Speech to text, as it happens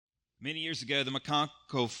Many years ago, the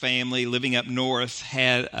McConco family living up north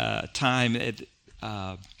had a time that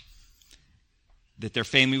their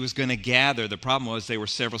family was going to gather. The problem was they were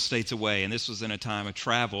several states away, and this was in a time of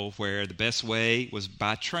travel where the best way was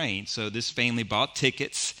by train. So this family bought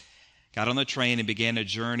tickets, got on the train, and began a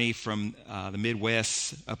journey from the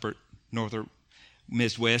Midwest, upper northern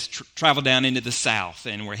Midwest, traveled down into the South,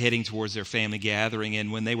 and were heading towards their family gathering.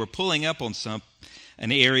 And when they were pulling up on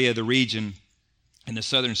an area of the region in the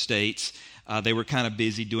southern states, they were kind of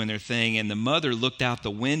busy doing their thing, and the mother looked out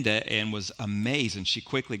the window and was amazed, and she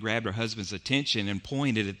quickly grabbed her husband's attention and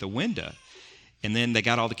pointed at the window. And then they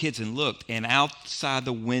got all the kids and looked, and outside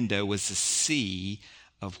the window was a sea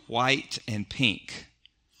of white and pink.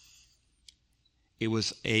 It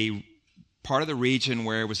was a part of the region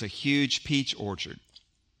where it was a huge peach orchard.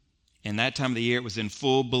 And that time of the year, it was in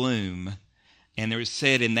full bloom. And there was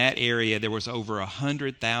said in that area there was over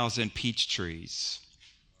 100,000 peach trees.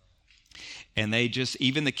 And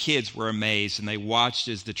even the kids were amazed, and they watched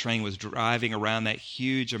as the train was driving around that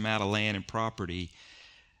huge amount of land and property.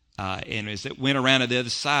 And as it went around to the other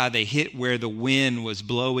side, they hit where the wind was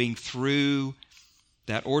blowing through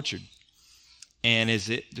that orchard. And as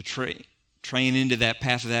the train into that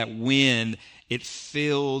path of that wind, it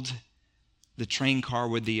filled the train car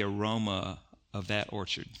with the aroma of that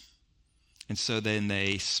orchard. And so then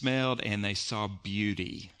they smelled and they saw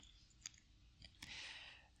beauty.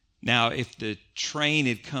 Now, if the train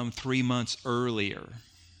had come 3 months earlier,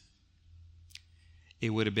 it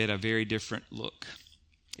would have been a very different look.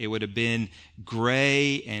 It would have been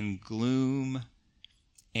gray and gloom,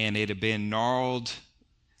 and it had been gnarled,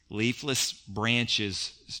 leafless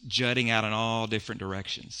branches jutting out in all different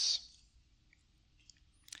directions.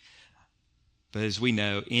 But as we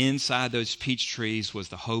know, inside those peach trees was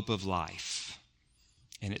the hope of life,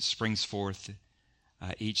 and it springs forth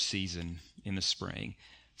each season in the spring.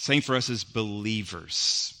 Same for us as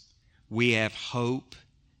believers. We have hope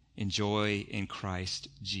and joy in Christ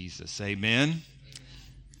Jesus. Amen?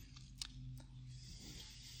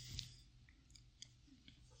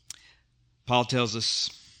 Paul tells us,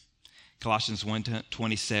 Colossians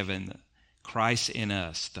 1:27, Christ in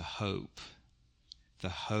us, the hope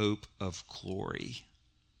of glory.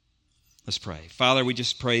 Let's pray. Father, we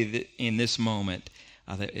just pray that in this moment,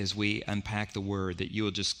 that as we unpack the word, that you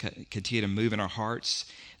will just continue to move in our hearts,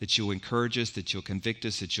 that you'll encourage us, that you'll convict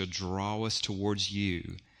us, that you'll draw us towards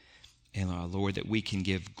you. And Lord, that we can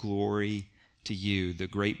give glory to you, the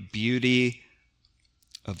great beauty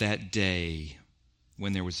of that day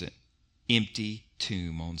when there was an empty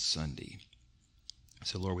tomb on Sunday.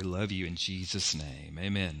 So Lord, we love you in Jesus' name.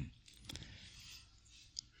 Amen.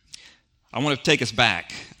 I want to take us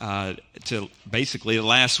back to basically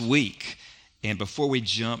last week. And before we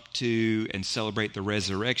jump to and celebrate the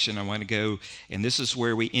resurrection, I want to go, and this is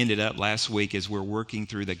where we ended up last week as we're working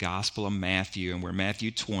through the Gospel of Matthew, and we're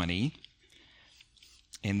Matthew 20.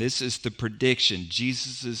 And this is the prediction,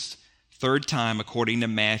 Jesus' third time, according to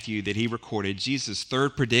Matthew, that he recorded, Jesus'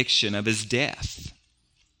 third prediction of his death.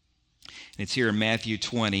 And it's here in Matthew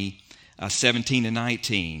 20, 17 to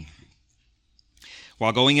 19.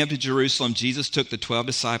 While going up to Jerusalem, Jesus took the 12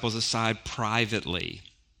 disciples aside privately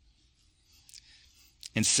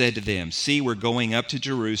and said to them, "See, we're going up to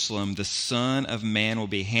Jerusalem. The Son of Man will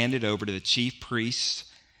be handed over to the chief priests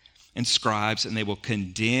and scribes, and they will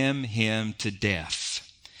condemn him to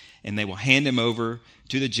death. And they will hand him over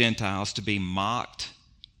to the Gentiles to be mocked,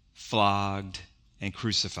 flogged, and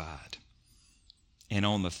crucified. And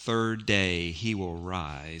on the third day he will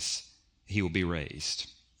be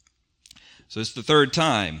raised." So it's the third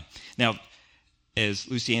time. Now, as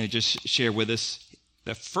Luciana just shared with us,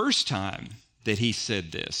 the first time that he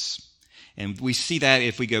said this, and we see that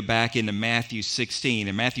if we go back into Matthew 16.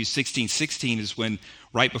 And Matthew 16:16 is when,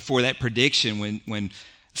 right before that prediction, when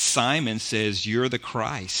Simon says, "You're the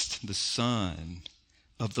Christ, the Son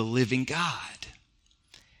of the living God."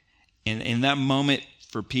 And in that moment,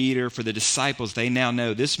 for Peter, for the disciples, they now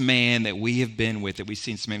know this man that we have been with, that we've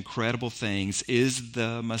seen some incredible things, is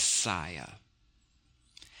the Messiah.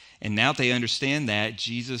 And now that they understand that,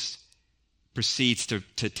 Jesus proceeds to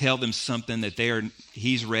tell them something that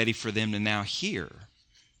he's ready for them to now hear.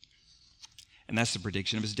 And that's the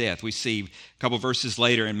prediction of his death. We see a couple verses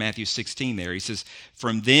later in Matthew 16 there. He says,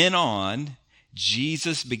 "From then on,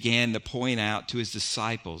 Jesus began to point out to his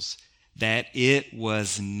disciples that it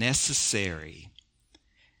was necessary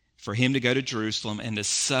for him to go to Jerusalem and to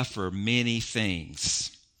suffer many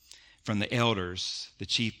things from the elders, the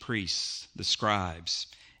chief priests, the scribes,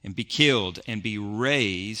 and be killed and be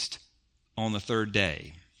raised on the third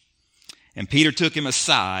day." And Peter took him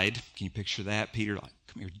aside. Can you picture that? Peter, like,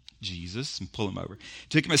 "Come here, Jesus, and pull him over.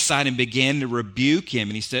 Took him aside and began to rebuke him.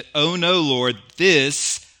 And he said, "Oh no, Lord,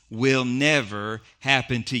 this will never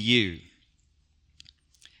happen to you."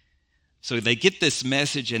 So they get this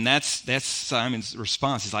message, and that's Simon's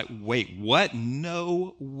response. He's like, "Wait, what?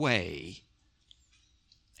 No way."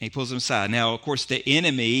 And he pulls him aside. Now, of course, the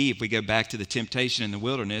enemy, if we go back to the temptation in the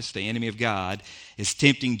wilderness, the enemy of God is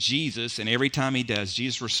tempting Jesus, and every time he does,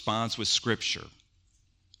 Jesus responds with Scripture.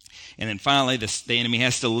 And then finally, the enemy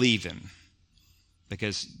has to leave him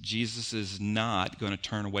because Jesus is not going to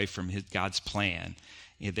turn away from God's plan.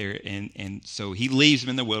 And so he leaves him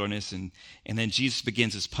in the wilderness, and then Jesus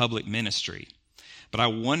begins his public ministry. But I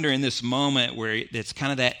wonder in this moment where it's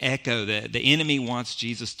kind of that echo that the enemy wants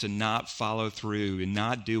Jesus to not follow through and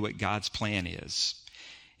not do what God's plan is.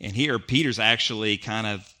 And here Peter's actually kind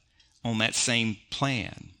of on that same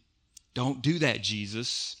plan. Don't do that,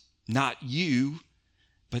 Jesus. Not you,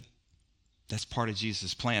 but that's part of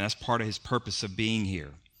Jesus' plan. That's part of his purpose of being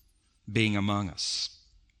here, being among us.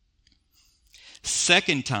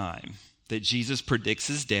 Second time that Jesus predicts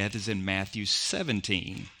his death is in Matthew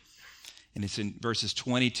 17. And it's in verses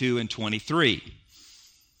 22 and 23.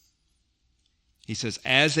 He says,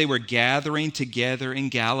 "As they were gathering together in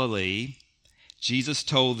Galilee, Jesus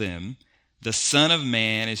told them, 'The Son of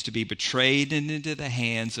Man is to be betrayed into the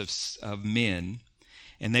hands of men,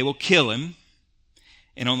 and they will kill him,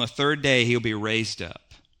 and on the third day he'll be raised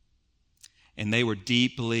up.' And they were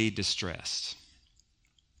deeply distressed."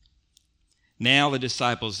 Now the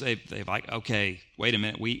disciples, they're like, "Okay, wait a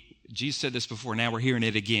minute. Jesus said this before, now we're hearing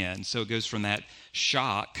it again." So it goes from that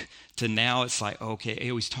shock to now it's like, okay,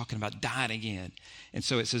 he's talking about dying again. And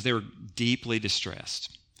so it says they were deeply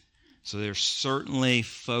distressed. So they're certainly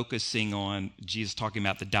focusing on Jesus talking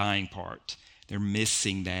about the dying part. They're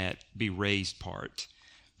missing that be raised part.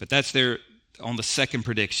 But that's on the second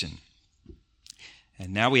prediction.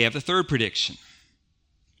 And now we have the third prediction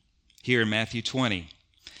here in Matthew 20.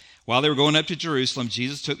 While they were going up to Jerusalem,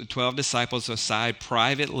 Jesus took the 12 disciples aside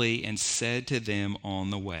privately and said to them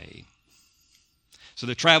on the way. So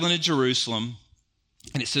they're traveling to Jerusalem,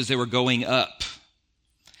 and it says they were going up.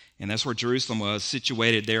 And that's where Jerusalem was,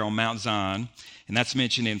 situated there on Mount Zion. And that's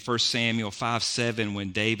mentioned in 1 Samuel 5:7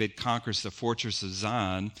 when David conquers the fortress of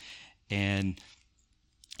Zion. And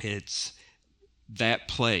it's that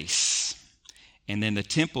place. And then the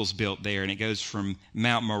temple's built there, and it goes from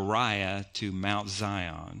Mount Moriah to Mount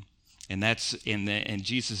Zion. And that's in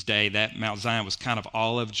Jesus' day, that Mount Zion was kind of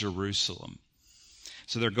all of Jerusalem.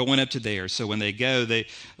 So they're going up to there. So when they go,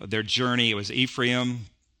 their journey, it was Ephraim.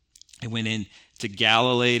 It went into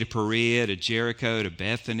Galilee, to Perea, to Jericho, to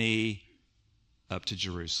Bethany, up to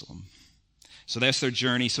Jerusalem. So that's their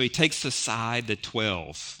journey. So he takes aside the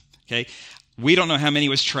 12. Okay, we don't know how many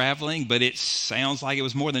was traveling, but it sounds like it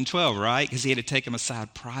was more than 12, right? Because he had to take them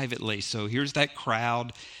aside privately. So here's that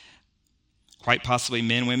crowd. Quite possibly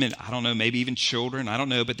men, women, I don't know, maybe even children, I don't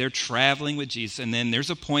know, but they're traveling with Jesus. And then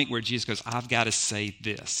there's a point where Jesus goes, "I've got to say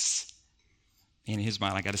this." In his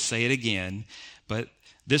mind, I got to say it again. But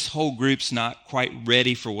this whole group's not quite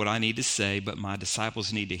ready for what I need to say, but my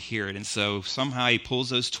disciples need to hear it. And so somehow he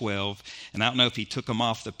pulls those 12, and I don't know if he took them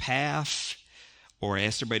off the path or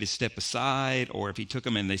asked everybody to step aside, or if he took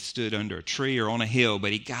them and they stood under a tree or on a hill,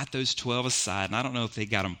 but he got those 12 aside. And I don't know if they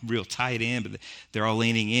got them real tight in, but they're all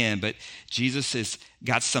leaning in. But Jesus has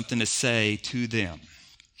got something to say to them.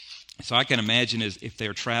 So I can imagine as if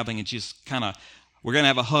they're traveling and just kind of, we're going to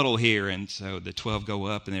have a huddle here. And so the 12 go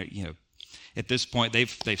up, and they're, at this point,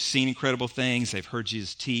 they've seen incredible things. They've heard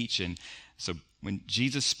Jesus teach. And so when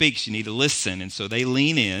Jesus speaks, you need to listen. And so they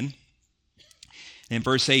lean in. In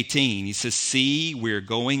verse 18, he says, "See, we're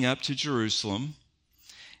going up to Jerusalem.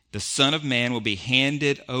 The Son of Man will be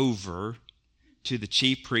handed over to the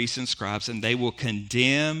chief priests and scribes, and they will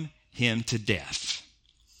condemn him to death."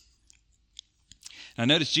 Now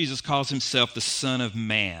notice Jesus calls himself the Son of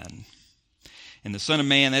Man. And the Son of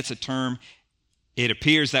Man, that's a term, it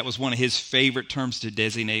appears that was one of his favorite terms to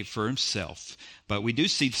designate for himself. But we do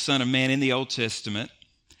see the Son of Man in the Old Testament.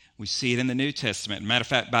 We see it in the New Testament. Matter of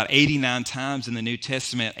fact, about 89 times in the New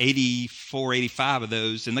Testament, 84, 85 of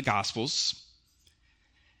those in the Gospels.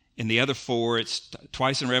 In the other 4, it's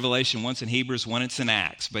twice in Revelation, once in Hebrews, once in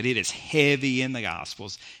Acts. But it is heavy in the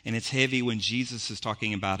Gospels, and it's heavy when Jesus is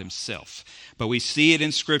talking about himself. But we see it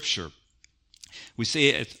in Scripture. We see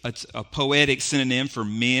it's a poetic synonym for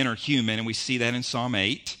men or human, and we see that in Psalm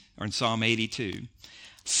 8 or in Psalm 82.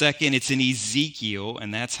 Second, it's in Ezekiel,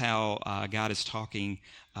 and that's how God is talking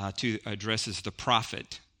to addresses the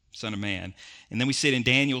prophet, Son of Man. And then we see it in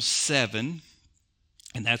Daniel 7,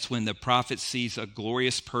 and that's when the prophet sees a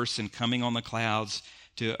glorious person coming on the clouds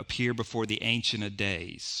to appear before the Ancient of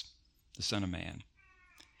Days. the Son of Man.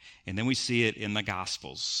 And then we see it in the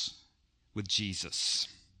Gospels with Jesus.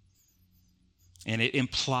 And it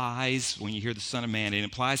implies, when you hear the Son of Man, it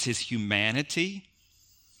implies his humanity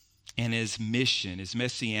and his mission, his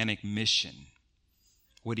messianic mission,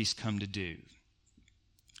 what he's come to do.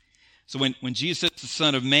 So when Jesus is the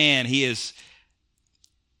Son of Man, he is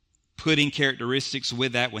putting characteristics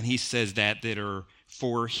with that when he says that are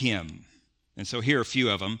for him. And so here are a few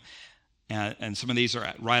of them. And some of these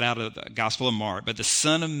are right out of the Gospel of Mark. But the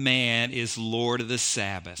Son of Man is Lord of the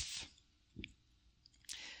Sabbath.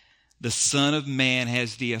 The Son of Man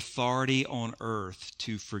has the authority on earth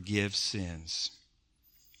to forgive sins.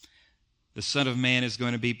 The Son of Man is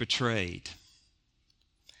going to be betrayed.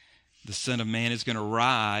 The Son of Man is going to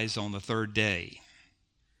rise on the third day.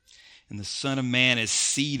 And the Son of Man is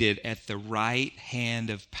seated at the right hand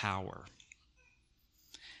of power.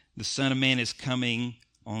 The Son of Man is coming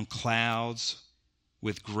on clouds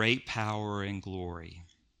with great power and glory.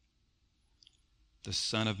 The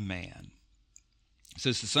Son of Man. It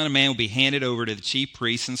says the Son of Man will be handed over to the chief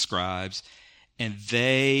priests and scribes, and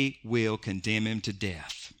they will condemn him to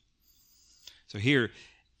death. So here,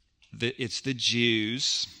 it's the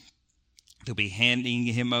Jews. They'll be handing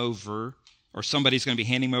him over, or somebody's going to be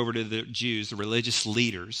handing him over to the Jews, the religious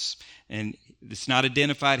leaders. And it's not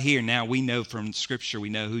identified here. Now we know from Scripture, we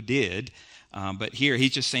know who did. But here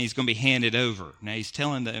he's just saying he's going to be handed over. Now he's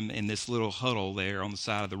telling them in this little huddle there on the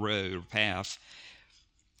side of the road or path,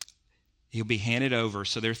 he'll be handed over.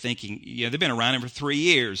 So they're thinking, they've been around him for 3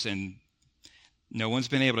 years and no one's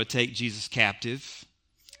been able to take Jesus captive.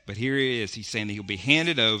 But here he is. He's saying that he'll be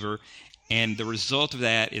handed over, and the result of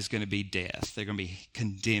that is going to be death. They're going to be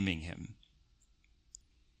condemning him.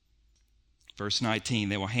 Verse 19,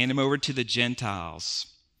 they will hand him over to the Gentiles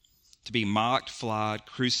to be mocked, flogged,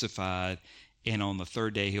 crucified, and on the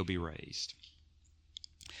third day he'll be raised.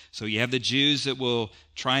 So you have the Jews that will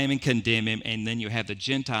try him and condemn him, and then you have the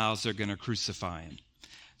Gentiles that are going to crucify him.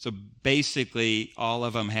 So basically, all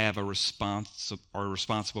of them have are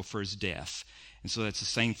responsible for his death. And so that's the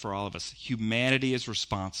same for all of us. Humanity is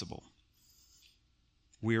responsible.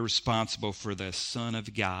 We're responsible for the Son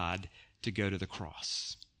of God to go to the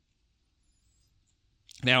cross.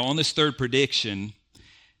 Now, on this third prediction,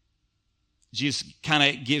 Jesus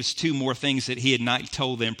kind of gives two more things that he had not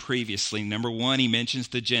told them previously. Number one, he mentions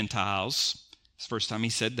the Gentiles. It's the first time he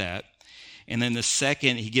said that. And then the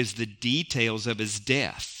second, he gives the details of his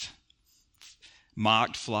death.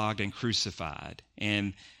 Mocked, flogged, and crucified.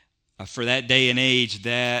 And for that day and age,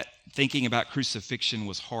 that thinking about crucifixion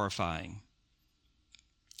was horrifying.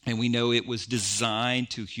 And we know it was designed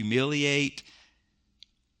to humiliate,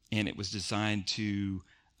 and it was designed to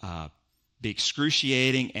be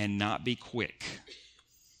excruciating and not be quick.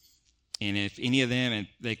 And if any of them, and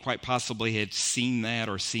they quite possibly had seen that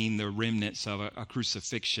or seen the remnants of a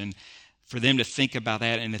crucifixion, for them to think about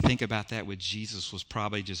that and to think about that with Jesus was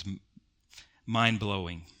probably just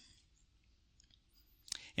mind-blowing.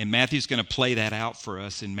 And Matthew's going to play that out for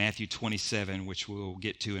us in Matthew 27, which we'll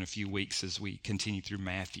get to in a few weeks as we continue through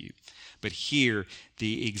Matthew. But here,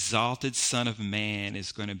 the exalted Son of Man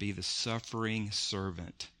is going to be the suffering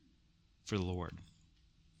servant for the Lord.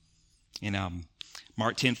 In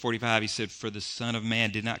Mark 10:45, he said, "For the Son of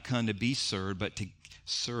Man did not come to be served, but to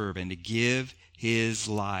serve and to give his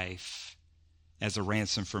life as a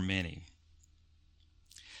ransom for many."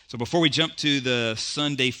 So before we jump to the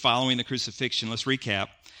Sunday following the crucifixion, let's recap.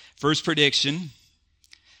 First prediction,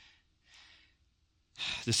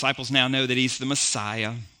 disciples now know that he's the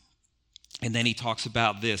Messiah. And then he talks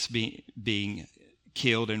about this being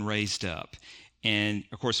killed and raised up. And,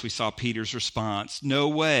 of course, we saw Peter's response, "No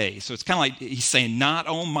way." So it's kind of like he's saying, "Not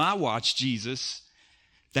on my watch, Jesus."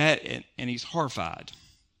 And he's horrified.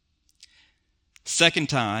 Second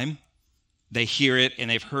time, they hear it and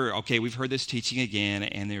they've heard, okay, we've heard this teaching again,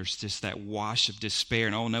 and there's just that wash of despair.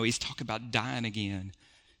 And, oh, no, he's talking about dying again.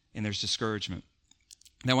 And there's discouragement.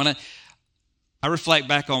 Now, when I reflect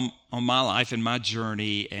back on my life and my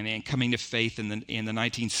journey and coming to faith in the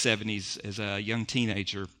 1970s as a young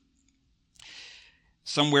teenager,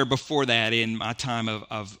 somewhere before that in my time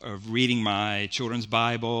of reading my children's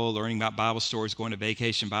Bible, learning about Bible stories, going to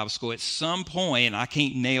vacation Bible school, at some point, and I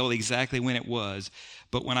can't nail exactly when it was,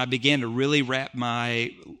 but when I began to really wrap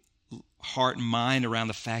my heart and mind around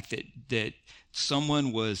the fact that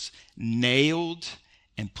someone was nailed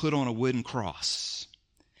and put on a wooden cross.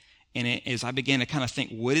 And as I began to kind of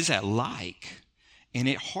think, what is that like? And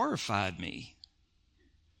it horrified me.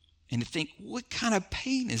 And to think, what kind of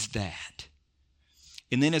pain is that?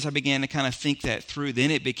 And then as I began to kind of think that through,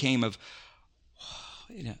 then it became and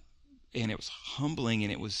it was humbling,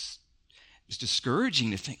 and it was, It's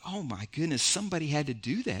discouraging to think, oh my goodness, somebody had to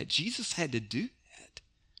do that. Jesus had to do that.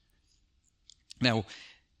 Now,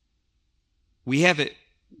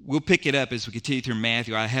 we'll pick it up as we continue through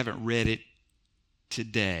Matthew. I haven't read it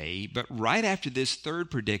today, but right after this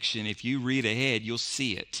third prediction, if you read ahead, you'll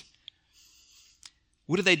see it.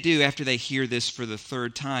 What do they do after they hear this for the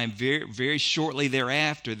third time? Very, very shortly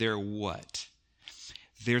thereafter, they're what?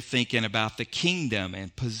 They're thinking about the kingdom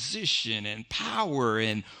and position and power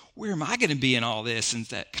and where am I going to be in all this, and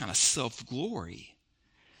that kind of self-glory.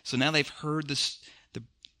 So now they've heard this,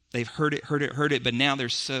 they've heard it, but now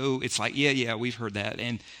it's like, yeah, we've heard that,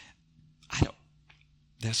 and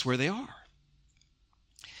that's where they are.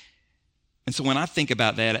 And so when I think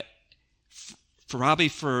about that, probably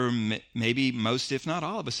for maybe most, if not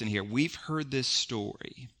all of us in here, we've heard this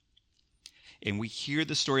story. And we hear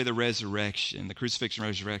the story of the resurrection, the crucifixion,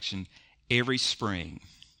 resurrection, every spring.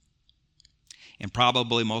 And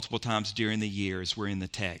probably multiple times during the year as we're in the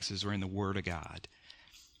text, as we're in the Word of God.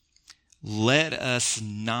 Let us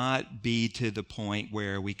not be to the point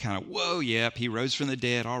where we kind of, whoa, yep, he rose from the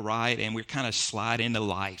dead, all right, and we're kind of slide into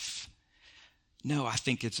life. No, I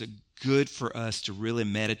think it's good for us to really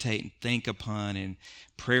meditate and think upon and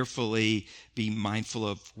prayerfully be mindful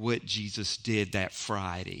of what Jesus did that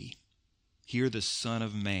Friday. Hear the Son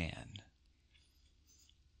of Man.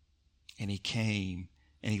 And he came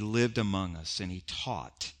and he lived among us and he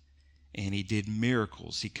taught and he did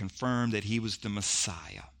miracles. He confirmed that he was the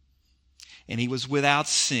Messiah. And he was without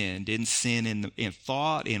sin, didn't sin in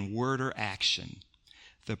thought, in word, or action.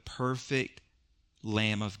 The perfect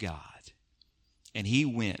Lamb of God. And he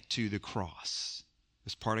went to the cross. It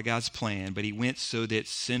was part of God's plan, but he went so that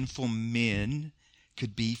sinful men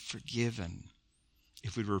could be forgiven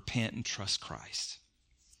if we repent and trust Christ.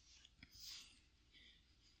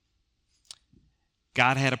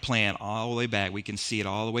 God had a plan all the way back. We can see it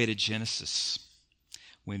all the way to Genesis.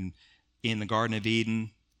 When in the Garden of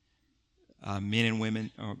Eden, man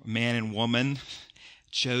and woman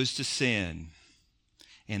chose to sin.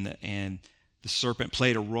 And the serpent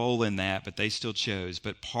played a role in that, but they still chose.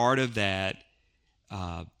 But part of that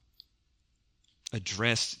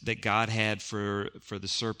address that God had for the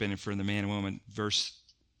serpent and for the man and woman, verse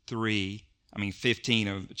 15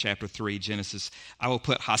 of chapter 3, Genesis, I will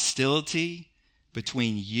put hostility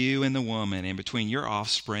between you and the woman and between your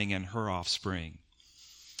offspring and her offspring.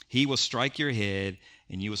 He will strike your head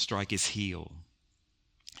and you will strike his heel.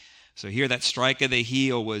 So here that strike of the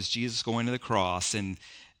heel was Jesus going to the cross and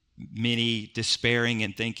many despairing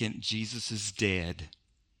and thinking Jesus is dead.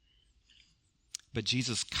 But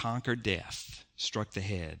Jesus conquered death, struck the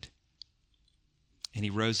head. And he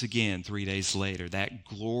rose again 3 days later, that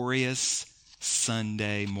glorious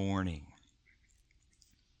Sunday morning.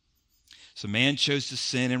 So man chose to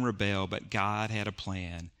sin and rebel, but God had a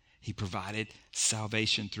plan. He provided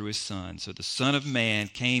salvation through his Son. So the Son of Man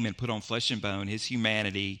came and put on flesh and bone, his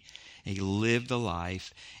humanity. He lived the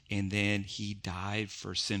life, and then he died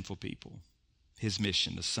for sinful people. His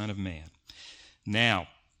mission, the Son of Man. Now,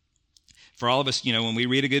 for all of us, when we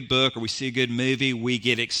read a good book or we see a good movie, we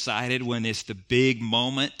get excited when it's the big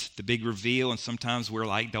moment, the big reveal, and sometimes we're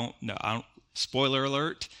like, spoiler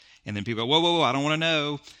alert, and then people go, whoa, I don't want to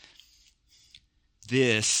know.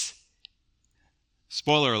 This,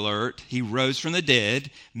 spoiler alert, he rose from the dead.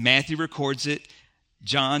 Matthew records it.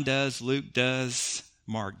 John does, Luke does,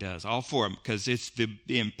 Mark does, all four of them, because it's the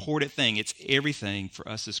important thing. It's everything for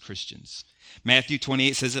us as Christians. Matthew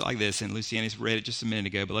 28 says it like this, and Luciana's read it just a minute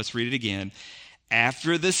ago, but let's read it again.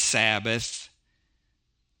 After the Sabbath,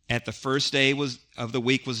 at the first day of the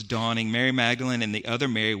week was dawning, Mary Magdalene and the other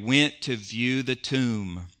Mary went to view the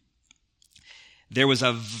tomb. There was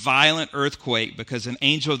a violent earthquake because an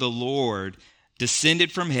angel of the Lord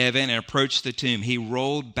descended from heaven and approached the tomb. He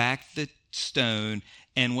rolled back the stone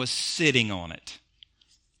and was sitting on it.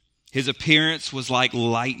 His appearance was like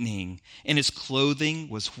lightning, and his clothing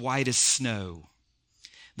was white as snow.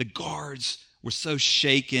 The guards were so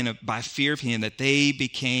shaken by fear of him that they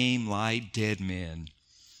became like dead men.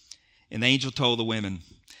 And the angel told the women,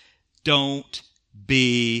 "Don't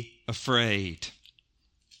be afraid,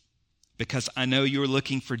 because I know you're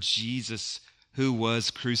looking for Jesus who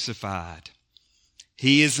was crucified.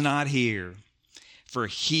 He is not here, for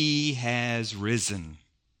he has risen."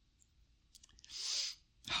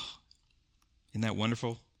 Isn't that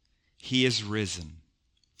wonderful? He is risen.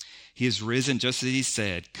 He is risen just as he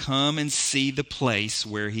said. Come and see the place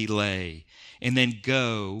where he lay, and then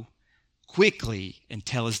go quickly and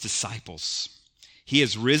tell his disciples. He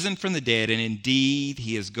has risen from the dead, and indeed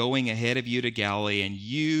he is going ahead of you to Galilee, and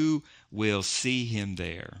you will see him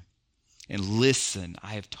there. And listen,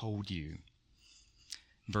 I have told you.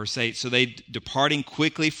 Verse 8, so they, departing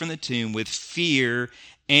quickly from the tomb with fear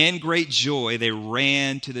and great joy, they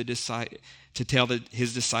ran to tell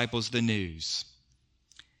his disciples the news.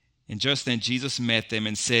 And just then Jesus met them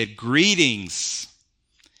and said, "Greetings."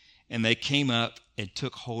 And they came up and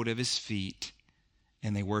took hold of his feet,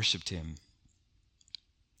 and they worshiped him.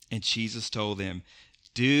 And Jesus told them,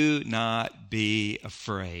 "Do not be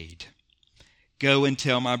afraid. Go and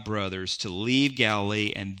tell my brothers to leave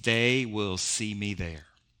Galilee, and they will see me there."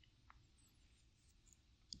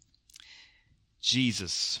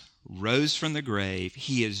 Jesus rose from the grave.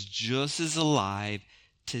 He is just as alive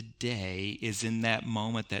today as in that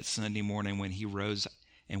moment that Sunday morning when he rose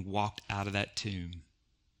and walked out of that tomb.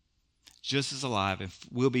 Just as alive and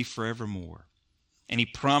will be forevermore. And he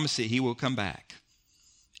promised that he will come back.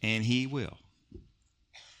 And he will.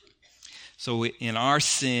 So in our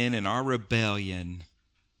sin and our rebellion,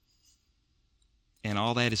 and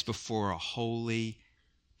all that is before a holy,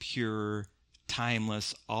 pure,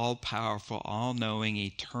 timeless, all-powerful, all-knowing,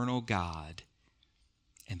 eternal God.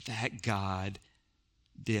 And that God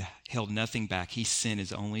held nothing back. He sent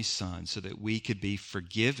his only Son so that we could be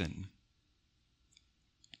forgiven.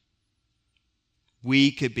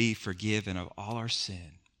 We could be forgiven of all our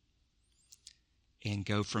sin and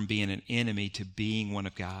go from being an enemy to being one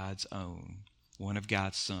of God's own, one of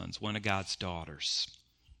God's sons, one of God's daughters.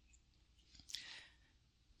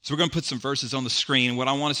 So we're going to put some verses on the screen. What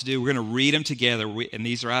I want us to do, we're going to read them together, and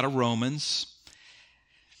these are out of Romans.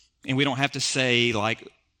 And we don't have to say like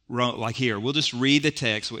here. We'll just read the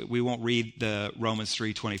text. We won't read the Romans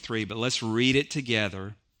 3:23, but let's read it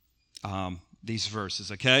together, these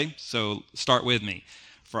verses, okay? So start with me.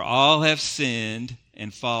 For all have sinned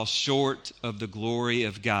and fall short of the glory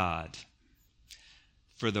of God.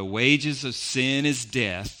 For the wages of sin is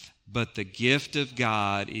death, but the gift of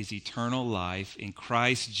God is eternal life in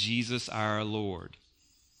Christ Jesus our Lord.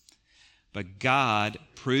 But God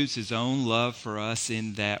proves his own love for us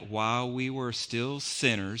in that while we were still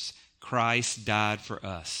sinners, Christ died for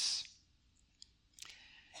us.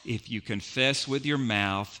 If you confess with your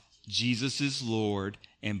mouth Jesus is Lord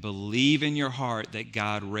and believe in your heart that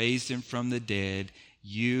God raised him from the dead,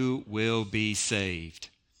 you will be saved.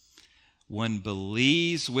 One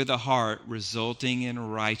believes with the heart, resulting in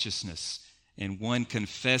righteousness, and one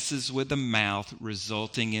confesses with the mouth,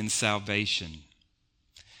 resulting in salvation.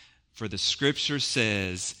 For the scripture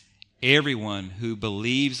says, everyone who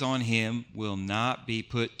believes on him will not be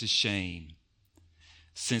put to shame,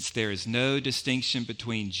 since there is no distinction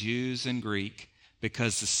between Jews and Greek,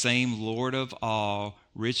 because the same Lord of all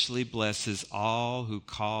richly blesses all who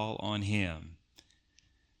call on him.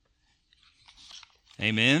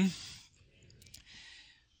 Amen.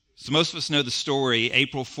 So most of us know the story,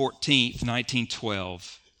 April 14th,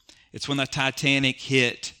 1912. It's when the Titanic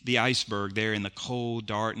hit the iceberg there in the cold,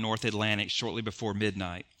 dark North Atlantic shortly before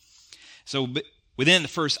midnight. So within the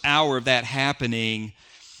first hour of that happening,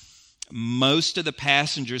 most of the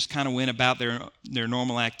passengers kind of went about their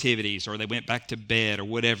normal activities, or they went back to bed or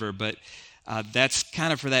whatever. But that's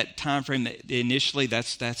kind of for that time frame that initially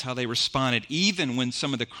that's how they responded, even when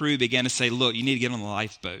some of the crew began to say, look, you need to get on the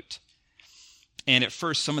lifeboat. And at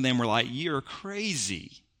first, some of them were like, you're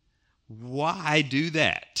crazy. Why do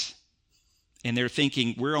that? And they're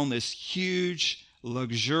thinking, we're on this huge,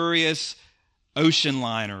 luxurious ocean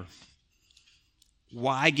liner.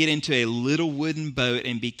 Why get into a little wooden boat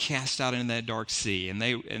and be cast out into that dark sea? And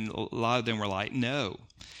a lot of them were like, no.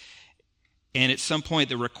 And at some point,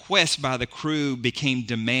 the request by the crew became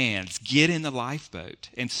demands. Get in the lifeboat.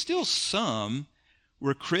 And still some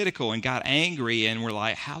were critical and got angry and were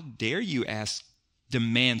like, how dare you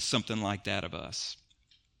demand something like that of us?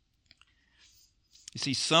 You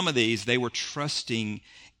see, some of these, they were trusting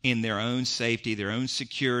in their own safety, their own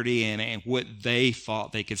security, and what they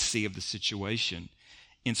thought they could see of the situation,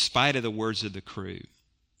 in spite of the words of the crew.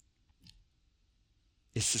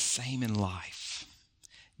 It's the same in life.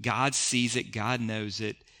 God sees it, God knows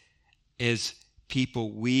it. As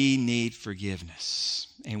people, we need forgiveness,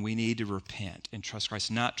 and we need to repent and trust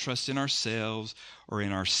Christ, not trust in ourselves or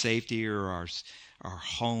in our safety or our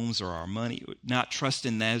homes or our money, not trust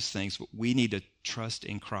in those things, but we need to trust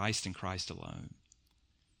in Christ and Christ alone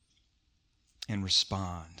and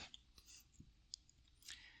respond.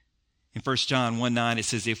 In 1 John 1:9, it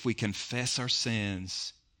says, if we confess our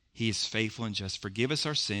sins, he is faithful and just, forgive us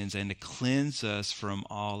our sins and to cleanse us from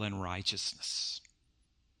all unrighteousness.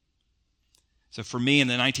 So for me in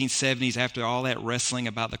the 1970s, after all that wrestling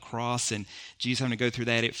about the cross and Jesus having to go through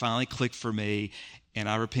that, it finally clicked for me. And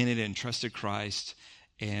I repented and trusted Christ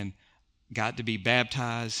and got to be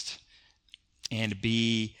baptized and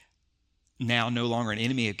be now no longer an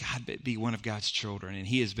enemy of God, but be one of God's children. And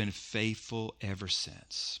he has been faithful ever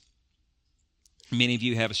since. Many of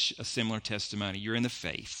you have a similar testimony. You're in the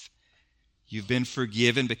faith. You've been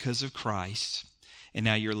forgiven because of Christ, and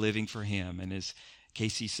now you're living for him. And as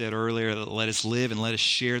Casey said earlier, let us live and let us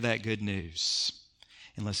share that good news.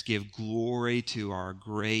 And let's give glory to our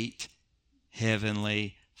great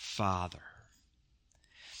heavenly Father.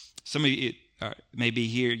 Some of you may be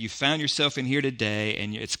here. You found yourself in here today,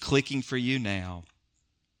 and it's clicking for you now.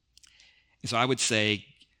 And so I would say,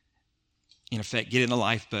 in effect, get in a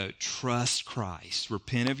lifeboat. Trust Christ.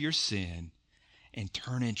 Repent of your sin and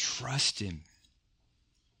turn and trust him.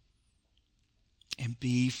 And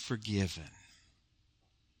be forgiven.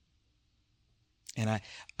 And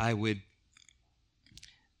I would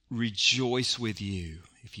rejoice with you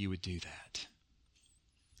if you would do that.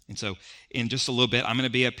 And so in just a little bit, I'm going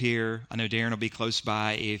to be up here. I know Darren will be close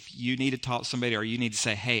by. If you need to talk to somebody or you need to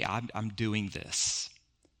say, hey, I'm doing this,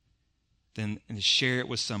 then share it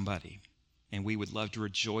with somebody. And we would love to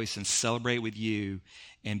rejoice and celebrate with you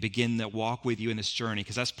and begin to walk with you in this journey.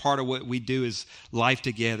 Because that's part of what we do as life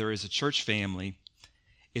together as a church family,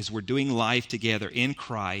 is we're doing life together in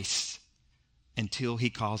Christ until he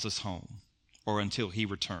calls us home or until he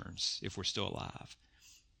returns, if we're still alive.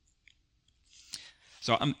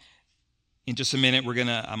 So in just a minute,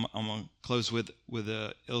 I'm gonna close with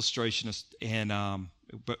an illustration,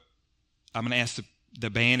 but I'm gonna ask the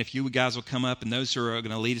band if you guys will come up, and those who are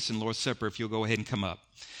going to lead us in Lord's Supper, if you'll go ahead and come up.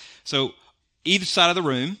 So either side of the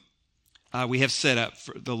room, we have set up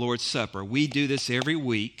for the Lord's Supper. We do this every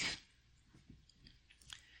week,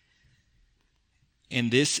 and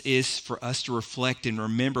this is for us to reflect and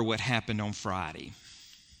remember what happened on Friday.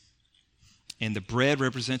 And the bread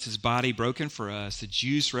represents his body broken for us. The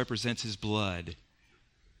juice represents his blood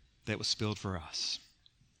that was spilled for us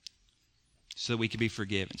so that we can be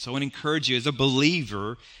forgiven. So I want to encourage you as a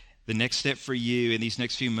believer, the next step for you in these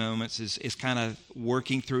next few moments is kind of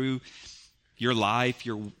working through your life,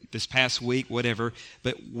 this past week, whatever,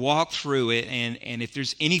 but walk through it. And if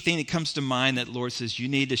there's anything that comes to mind that Lord says, you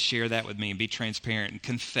need to share that with me and be transparent and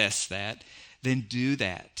confess that, then do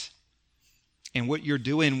that. And what you're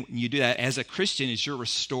doing when you do that as a Christian is you're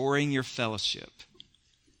restoring your fellowship.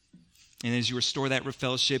 And as you restore that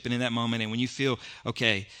fellowship and in that moment, and when you feel,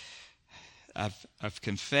 okay, I've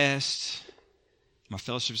confessed, my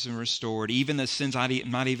fellowship's been restored, even the sins I'm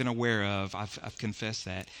not even aware of, I've confessed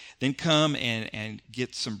that. Then come and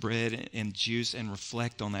get some bread and juice and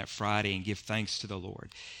reflect on that Friday and give thanks to the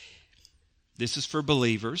Lord. This is for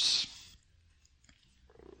believers.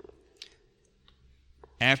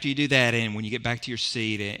 After you do that, and when you get back to your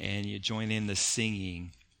seat and you join in the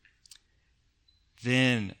singing,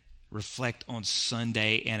 then reflect on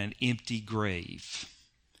Sunday and an empty grave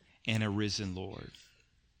and a risen Lord.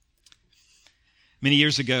 Many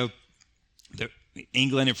years ago,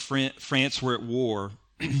 England and France were at war.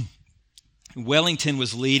 Wellington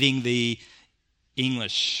was leading the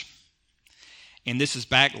English. And this is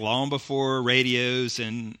back long before radios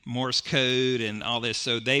and Morse code and all this.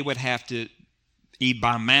 So they would have to either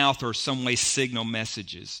by mouth or some way signal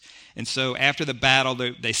messages. And so after the battle,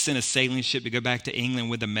 they sent a sailing ship to go back to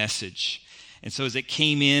England with a message. And so as it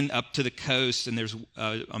came in up to the coast, and there's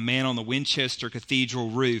a man on the Winchester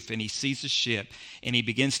Cathedral roof, and he sees the ship, and he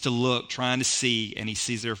begins to look, trying to see, and he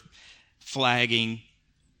sees their flagging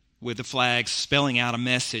with the flags spelling out a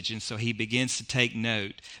message. And so he begins to take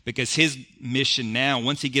note, because his mission now,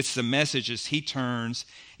 once he gets the messages, he turns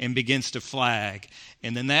and begins to flag.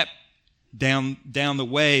 And then that down the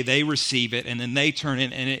way, they receive it, and then they turn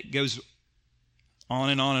it, and it goes on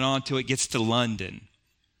and on and on until it gets to London,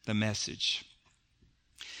 the message.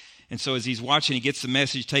 And so as he's watching, he gets the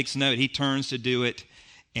message, takes note, he turns to do it,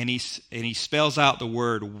 and he spells out the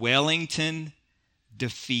word Wellington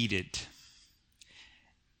defeated.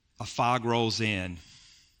 A fog rolls in.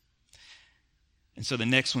 And so the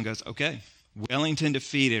next one goes, okay, Wellington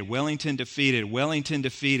defeated, Wellington defeated, Wellington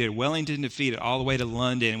defeated, Wellington defeated, all the way to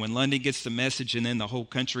London. And when London gets the message, and then the whole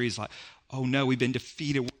country is like, oh no, we've been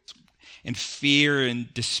defeated. And fear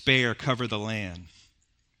and despair cover the land.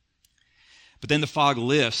 But then the fog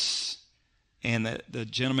lifts, and the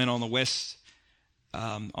gentleman on the west,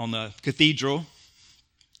 on the cathedral,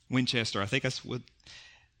 Winchester, I think that's what,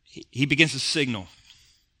 he begins to signal.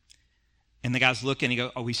 And the guy's looking, and he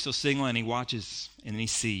goes, oh, he's still signaling, and he watches, and he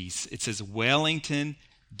sees. It says, Wellington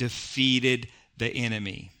defeated the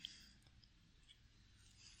enemy.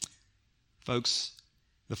 Folks,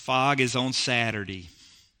 the fog is on Saturday,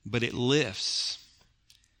 but it lifts.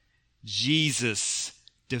 Jesus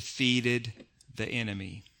defeated the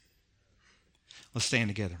enemy. Let's stand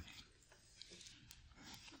together.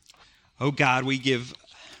 Oh God, we give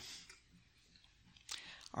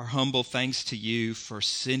our humble thanks to you for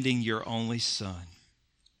sending your only Son.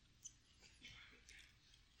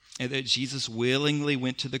 And that Jesus willingly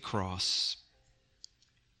went to the cross,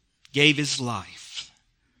 gave his life.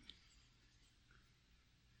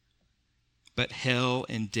 But hell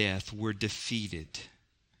and death were defeated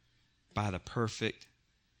by the perfect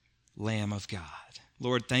Lamb of God.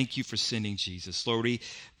 Lord, thank you for sending Jesus. Lord, we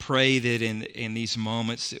pray that in these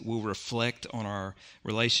moments that we'll reflect on our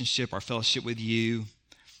relationship, our fellowship with you.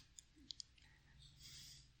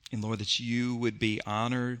 And Lord, that you would be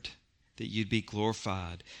honored, that you'd be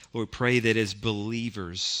glorified. Lord, pray that as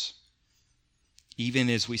believers, even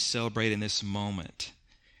as we celebrate in this moment,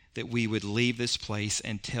 that we would leave this place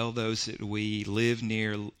and tell those that we live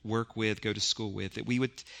near, work with, go to school with, that we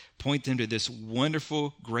would point them to this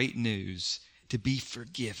wonderful, great news to be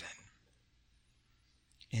forgiven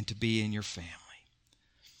and to be in your family.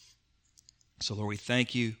 So, Lord, we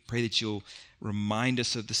thank you. Pray that you'll remind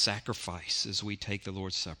us of the sacrifice as we take the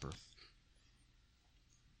Lord's Supper.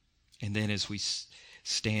 And then as we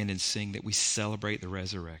stand and sing, that we celebrate the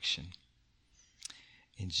resurrection.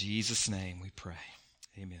 In Jesus' name we pray.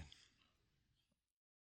 Amen.